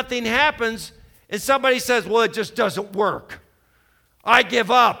sudden nothing happens. And somebody says, well, it just doesn't work. I give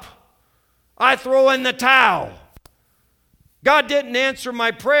up. I throw in the towel. God didn't answer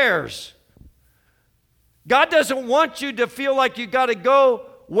my prayers. God doesn't want you to feel like you got to go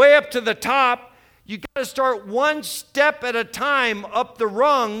way up to the top. You got to start one step at a time up the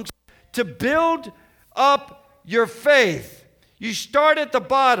rungs to build up your faith. You start at the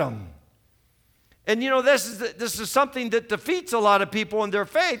bottom. And this is something that defeats a lot of people in their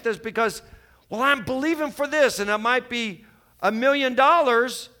faith, is because, well, I'm believing for this, and it might be $1 million,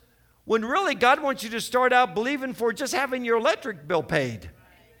 when really God wants you to start out believing for just having your electric bill paid.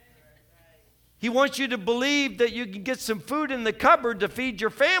 He wants you to believe that you can get some food in the cupboard to feed your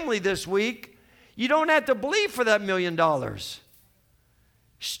family this week. You don't have to believe for that $1 million.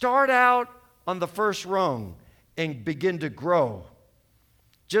 Start out on the first rung and begin to grow.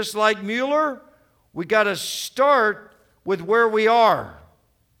 Just like Mueller, we got to start with where we are.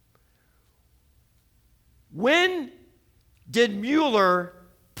 When did Mueller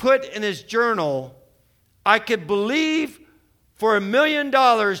put in his journal, I could believe for $1 million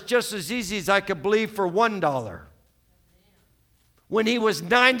just as easy as I could believe for $1? When he was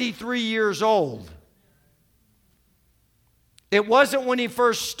 93 years old. It wasn't when he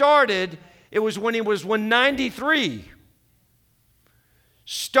first started, it was when he was 93.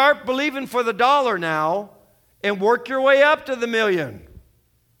 Start believing for the dollar now and work your way up to the million.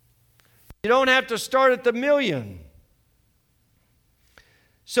 You don't have to start at the million.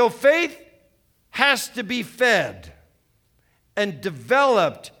 So faith has to be fed and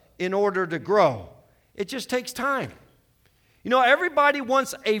developed in order to grow. It just takes time. Everybody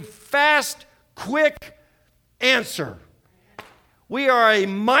wants a fast quick answer. We are a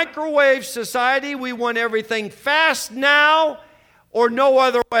microwave society. We want everything fast now or no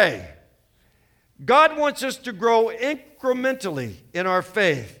other way. God wants us to grow incrementally in our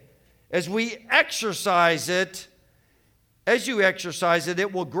faith. As we exercise it, as you exercise it,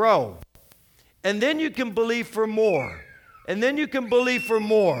 it will grow. And then you can believe for more. And then you can believe for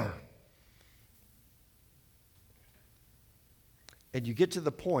more. And you get to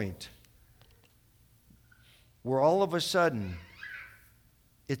the point where all of a sudden,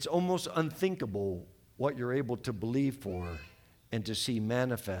 it's almost unthinkable what you're able to believe for and to see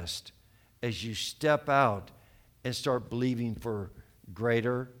manifest as you step out and start believing for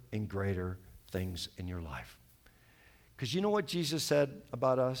greater and greater things in your life. Because you know what Jesus said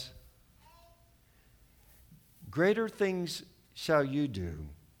about us? Greater things shall you do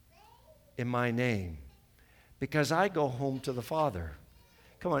in my name, because I go home to the Father.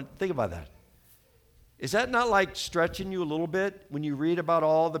 Come on, think about that. Is that not like stretching you a little bit when you read about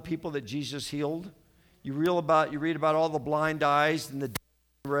all the people that Jesus healed? You read about all the blind eyes and the dead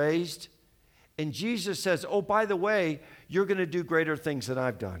raised. And Jesus says, oh, by the way, you're going to do greater things than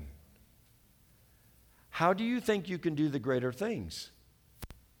I've done. How do you think you can do the greater things?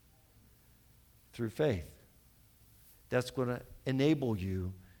 Through faith. That's going to enable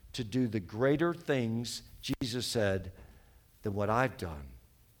you to do the greater things, Jesus said, than what I've done.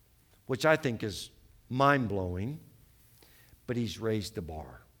 Which I think is mind-blowing, but he's raised the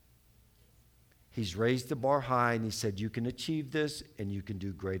bar. He's raised the bar high, and he said, you can achieve this, and you can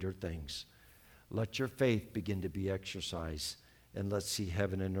do greater things. Let your faith begin to be exercised, and let's see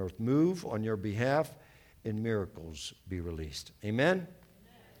heaven and earth move on your behalf, and miracles be released. Amen?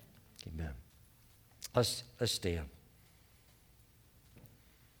 Amen. Let's stand.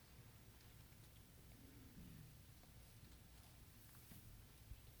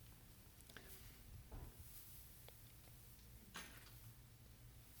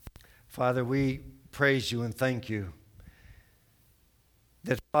 Father, we praise you and thank you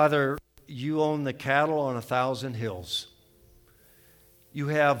that, Father, you own the cattle on 1,000 hills. You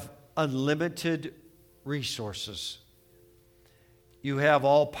have unlimited resources. You have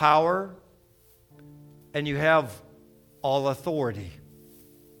all power and you have all authority.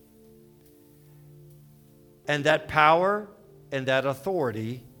 And that power and that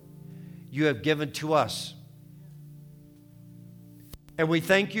authority you have given to us. And we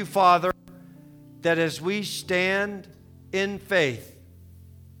thank you, Father, that as we stand in faith,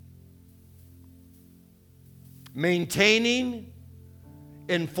 maintaining,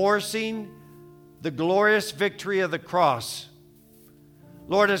 enforcing the glorious victory of the cross,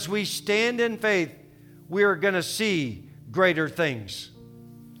 Lord, as we stand in faith, we are going to see greater things.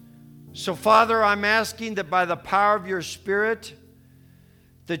 So, Father, I'm asking that by the power of your Spirit,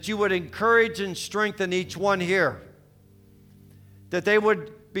 that you would encourage and strengthen each one here, that they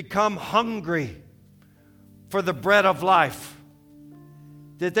would become hungry for the bread of life,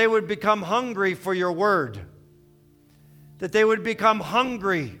 that they would become hungry for your word, that they would become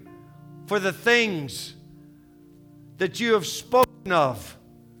hungry for the things that you have spoken of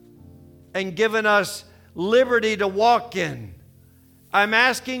and given us liberty to walk in. I'm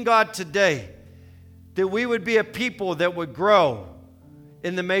asking God today that we would be a people that would grow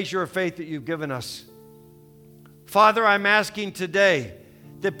in the measure of faith that you've given us. Father, I'm asking today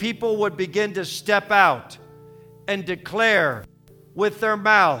that people would begin to step out and declare with their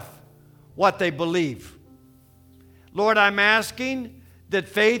mouth what they believe. Lord, I'm asking that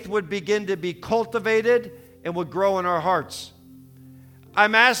faith would begin to be cultivated and would grow in our hearts.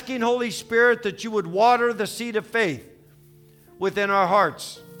 I'm asking, Holy Spirit, that you would water the seed of faith within our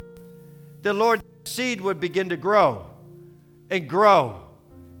hearts. That, Lord, the seed would begin to grow and grow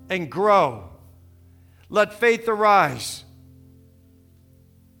and grow. Let faith arise,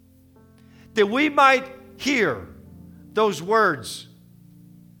 that we might hear those words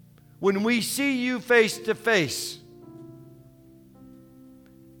when we see you face to face.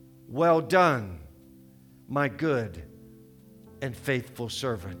 Well done, my good and faithful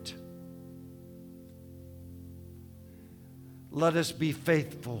servant. Let us be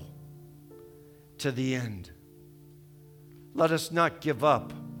faithful to the end. Let us not give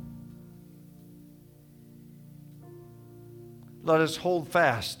up. Let us hold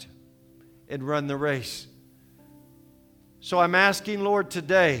fast and run the race. So I'm asking, Lord,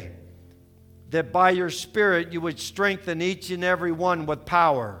 today that by your Spirit you would strengthen each and every one with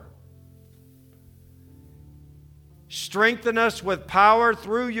power. Strengthen us with power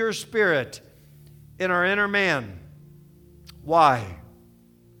through your Spirit in our inner man. Why?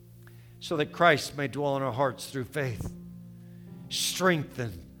 So that Christ may dwell in our hearts through faith.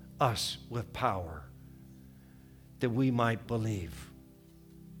 Strengthen us with power that we might believe.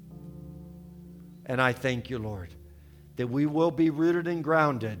 And I thank you, Lord, that we will be rooted and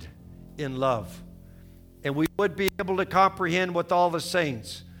grounded in love. And we would be able to comprehend with all the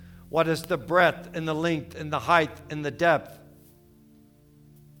saints what is the breadth and the length and the height and the depth.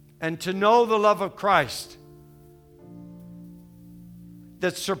 And to know the love of Christ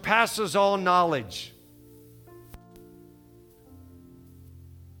that surpasses all knowledge,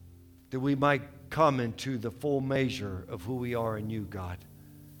 that we might come into the full measure of who we are in you, God.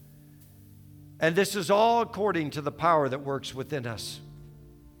 And this is all according to the power that works within us.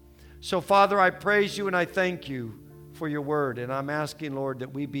 So, Father, I praise you and I thank you for your word. And I'm asking, Lord,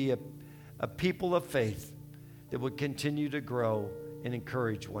 that we be a people of faith that would continue to grow and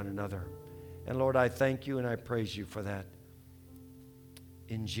encourage one another. And, Lord, I thank you and I praise you for that.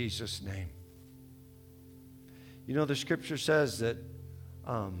 In Jesus' name. You know, the scripture says that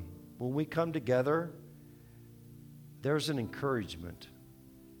when we come together, there's an encouragement.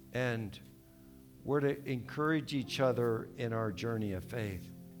 And we're to encourage each other in our journey of faith.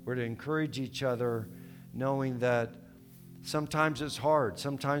 We're to encourage each other knowing that sometimes it's hard.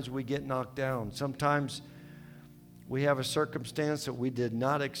 Sometimes we get knocked down. Sometimes we have a circumstance that we did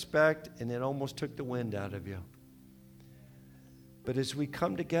not expect and it almost took the wind out of you. But as we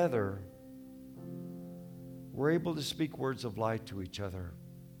come together, we're able to speak words of life to each other.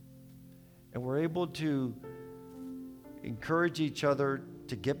 And we're able to encourage each other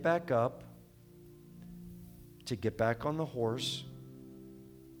to get back up, to get back on the horse.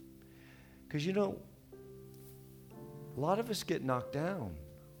 Because, you know, a lot of us get knocked down.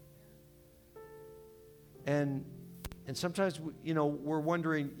 And sometimes, you know, we're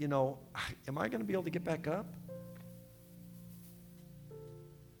wondering, you know, am I going to be able to get back up?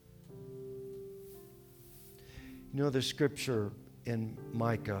 You know, the scripture in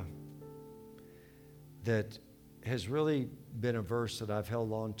Micah that has really been a verse that I've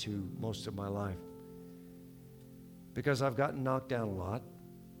held on to most of my life. Because I've gotten knocked down a lot.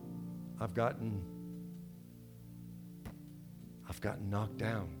 I've gotten knocked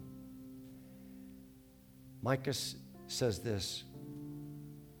down. Micah says this.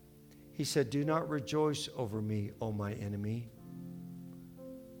 He said, "Do not rejoice over me, O my enemy.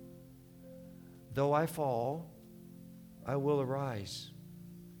 Though I fall, I will arise.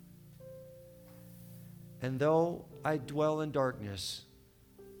 And though I dwell in darkness,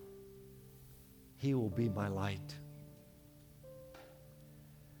 he will be my light."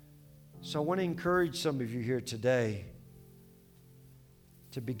 So I want to encourage some of you here today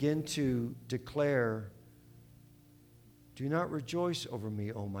to begin to declare, "Do not rejoice over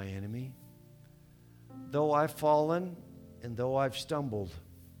me, O my enemy. Though I've fallen and though I've stumbled,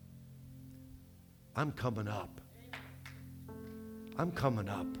 I'm coming up. I'm coming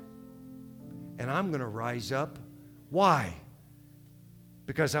up. And I'm going to rise up." Why?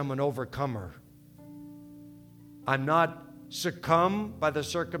 Because I'm an overcomer. I'm not succumb by the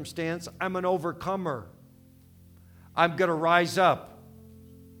circumstance. I'm an overcomer. I'm going to rise up.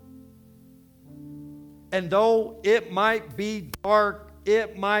 And though it might be dark,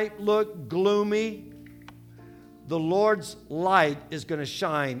 it might look gloomy, the Lord's light is going to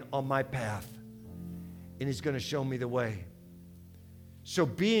shine on my path. And he's going to show me the way. So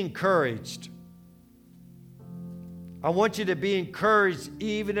be encouraged. I want you to be encouraged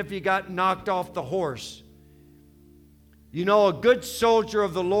even if you got knocked off the horse. You know, a good soldier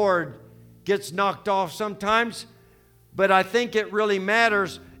of the Lord gets knocked off sometimes, but I think it really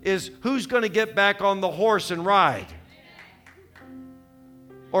matters is who's going to get back on the horse and ride.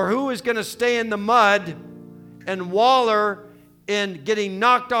 Or who is going to stay in the mud and waller in getting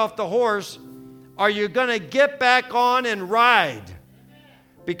knocked off the horse. Are you going to get back on and ride?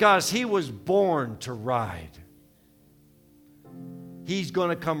 Because he was born to ride. He's going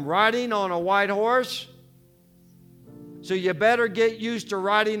to come riding on a white horse. So you better get used to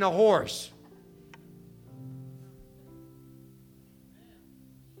riding a horse.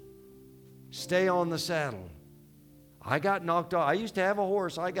 Stay on the saddle. I got knocked off. I used to have a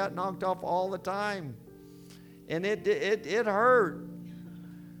horse. I got knocked off all the time. And it hurt.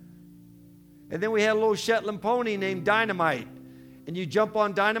 And then we had a little Shetland pony named Dynamite. And you jump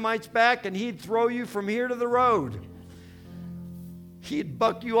on Dynamite's back and he'd throw you from here to the road. He'd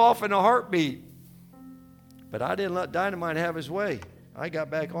buck you off in a heartbeat. But I didn't let Dynamite have his way. I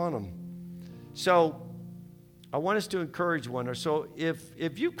got back on him. So I want us to encourage one another. So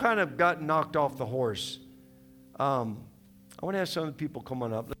if you kind of got knocked off the horse, I want to have some of the people come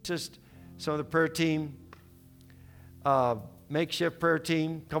on up. Let's just, some of the prayer team, makeshift prayer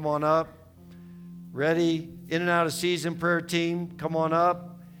team, come on up. Ready, in and out of season prayer team, come on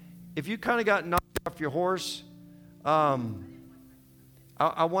up. if you kind of got knocked off your horse, I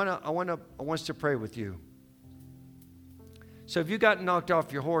want us to pray with you. So if you got knocked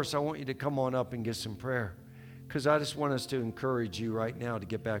off your horse, I want you to come on up and get some prayer, because I just want us to encourage you right now to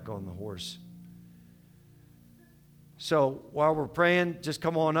get back on the horse. So while we're praying, just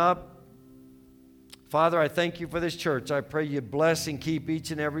come on up. Father, I thank you for this church. I pray you bless and keep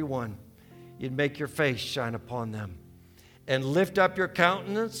each and every one. You'd make your face shine upon them and lift up your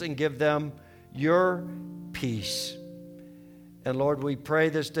countenance and give them your peace. And Lord, we pray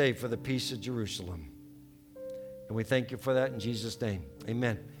this day for the peace of Jerusalem. And we thank you for that in Jesus' name.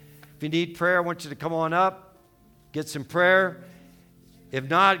 Amen. If you need prayer, I want you to come on up, get some prayer. If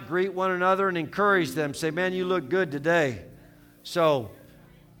not, greet one another and encourage them. Say, man, you look good today. So,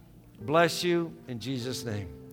 bless you in Jesus' name.